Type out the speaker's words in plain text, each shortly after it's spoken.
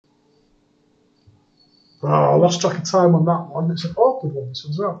Oh, I lost track of time on that one. It's an awkward one, this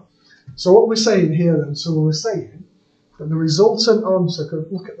one as well. So what we're saying here then, so we're saying that the resultant on, so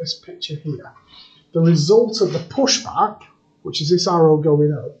look at this picture here, the resultant, the pushback, which is this arrow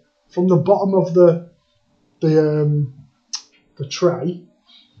going up, from the bottom of the tray,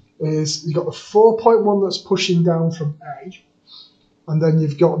 is you've got the 4.1 that's pushing down from A, and then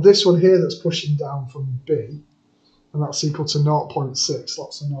you've got this one here that's pushing down from B, and that's equal to 0.6,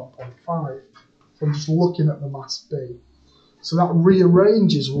 lots of 0.5. So I'm just looking at the mass B. So that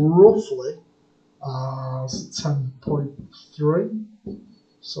rearranges roughly as 10.3.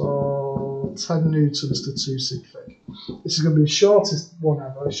 So 10 newtons to 2 sig fig. This is going to be the shortest one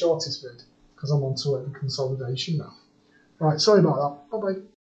ever, the shortest vid, because I'm on to it in consolidation now. Right, sorry about that. Bye bye.